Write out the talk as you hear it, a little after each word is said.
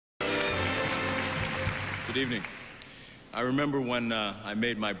Good evening. I remember when I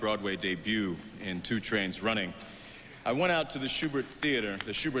made my Broadway debut in Two Trains Running. I went out to the Shubert Theater,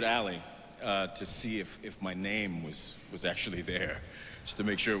 the Shubert Alley, to see if my name was actually there, just to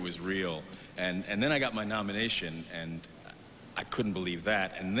make sure it was real. And then I got my nomination, and I couldn't believe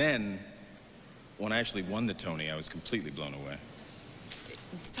that. And then, when I actually won the Tony, I was completely blown away.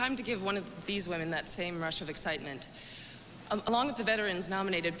 It's time to give one of these women that same rush of excitement. Along with the veterans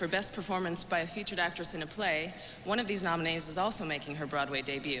nominated for Best Performance by a Featured Actress in a Play, one of these nominees is also making her Broadway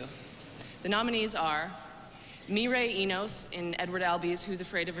debut. The nominees are Mireille Enos in Edward Albee's Who's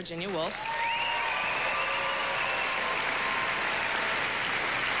Afraid of Virginia Woolf,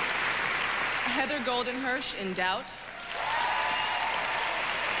 Heather Goldenhirsch in Doubt,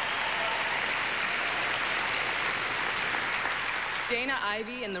 Dana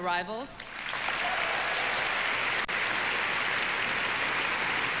Ivey in The Rivals,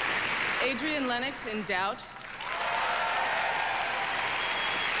 Adriane Lenox in Doubt,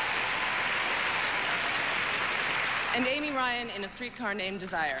 and Amy Ryan in A Streetcar Named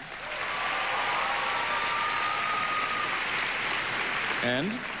Desire.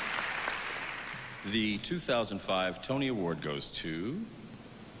 And the 2005 Tony Award goes to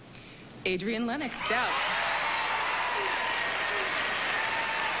Adriane Lenox, Doubt.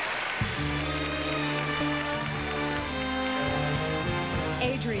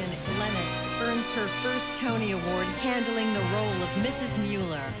 Adriane Lenox earns her first Tony Award handling the role of Mrs.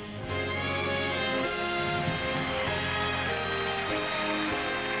 Muller.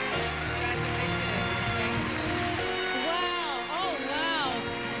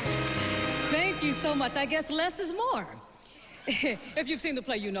 Thank you so much. I guess less is more. If you've seen the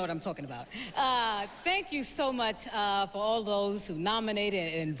play, you know what I'm talking about. Thank you so much for all those who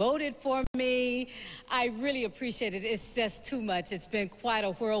nominated and voted for me. I really appreciate it. It's just too much. It's been quite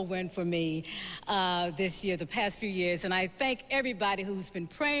a whirlwind for me this year, the past few years. And I thank everybody who's been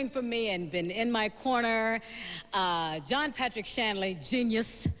praying for me and been in my corner. John Patrick Shanley,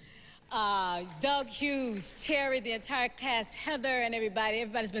 genius. Doug Hughes, Cherry, the entire cast, Heather, and everybody.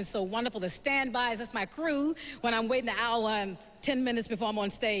 Everybody's been so wonderful. The standbys, that's my crew when I'm waiting an hour and 10 minutes before I'm on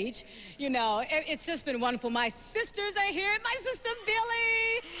stage. You know, it's just been wonderful. My sisters are here. My sister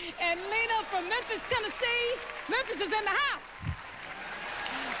Billy and Lena from Memphis, Tennessee. Memphis is in the house.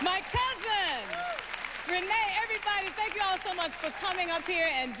 My cousin, Renee, everybody, thank you all so much for coming up here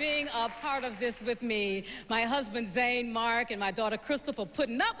and being a part of this with me. My husband, Zane, Mark, and my daughter, Crystal, for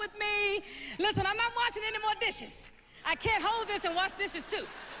putting up with me. Listen, I'm not washing any more dishes. I can't hold this and wash dishes, too.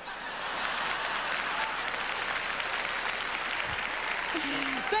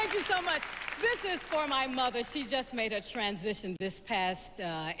 Thank you so much. This is for my mother. She just made her transition this past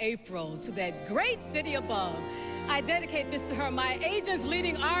April to that great city above. I dedicate this to her, my agents,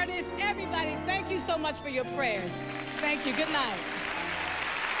 leading artists, everybody. Thank you so much for your prayers. Thank you. Good night.